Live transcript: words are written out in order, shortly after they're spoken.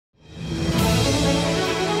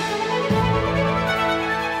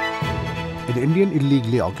the Indian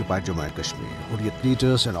illegally occupied Jammu and Kashmir, Hurriyat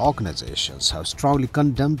leaders and organizations have strongly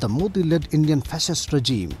condemned the Modi-led Indian fascist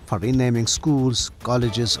regime for renaming schools,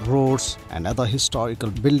 colleges, roads and other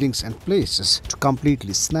historical buildings and places to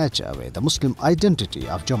completely snatch away the Muslim identity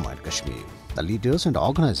of Jammu and Kashmir. The leaders and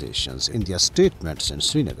organizations in their statements in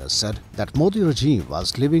Srinagar said that Modi regime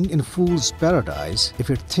was living in fool's paradise if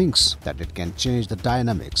it thinks that it can change the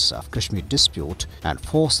dynamics of Kashmir dispute and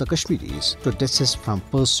force the Kashmiris to desist from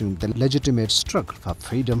pursuing the legitimate struggle for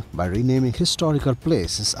freedom by renaming historical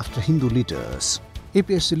places after Hindu leaders.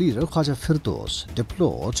 APHC leader Khwaja Firdos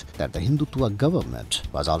deplored that the Hindutva government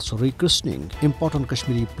was also rechristening important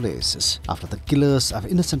Kashmiri places after the killers of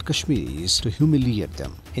innocent Kashmiris to humiliate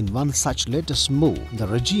them. In one such latest move, the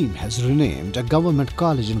regime has renamed a government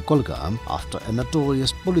college in Kulgam after a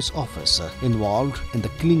notorious police officer involved in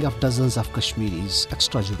the killing of dozens of Kashmiris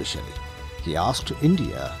extrajudicially. He asked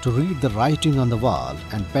India to read the writing on the wall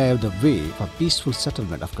and pave the way for peaceful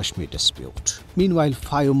settlement of Kashmir dispute. Meanwhile,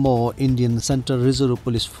 5 more Indian Central Reserve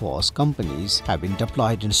Police Force companies have been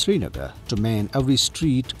deployed in Srinagar to man every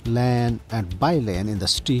street, lane and bylane in the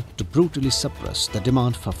city to brutally suppress the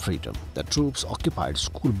demand for freedom. The troops occupied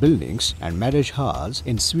school buildings and marriage halls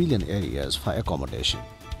in civilian areas for accommodation.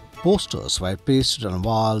 Posters were pasted on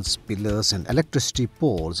walls, pillars and electricity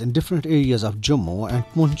poles in different areas of Jammu and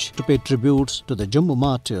Poonch to pay tributes to the Jammu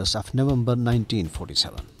martyrs of November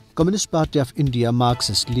 1947. Communist Party of India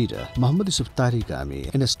Marxist leader Muhammad Yusuf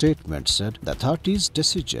Tarigami in a statement said the authorities'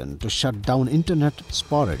 decision to shut down internet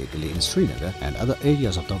sporadically in Srinagar and other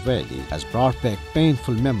areas of the valley has brought back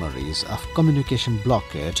painful memories of communication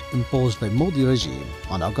blockade imposed by Modi regime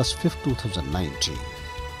on August 5, 2019.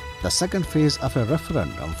 The second phase of a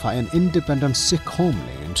referendum for an independent Sikh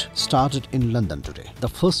homeland started in London today. The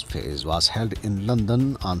first phase was held in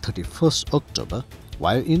London on 31st October,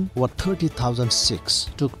 wherein over 30,000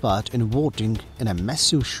 Sikhs took part in voting in a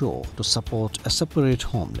massive show to support a separate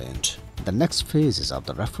homeland. The next phases of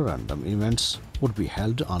the referendum events would be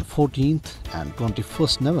held on 14th and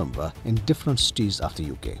 21st November in different cities of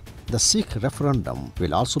the UK. The Sikh referendum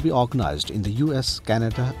will also be organized in the US,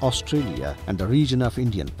 Canada, Australia and the region of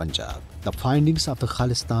Indian Punjab. The findings of the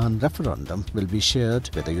Khalistan referendum will be shared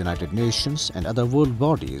with the United Nations and other world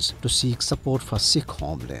bodies to seek support for Sikh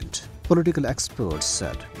homeland. Political experts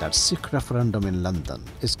said that Sikh referendum in London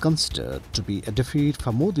is considered to be a defeat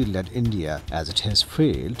for Modi-led India as it has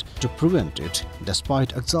failed to prevent it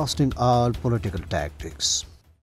despite exhausting all political tactics.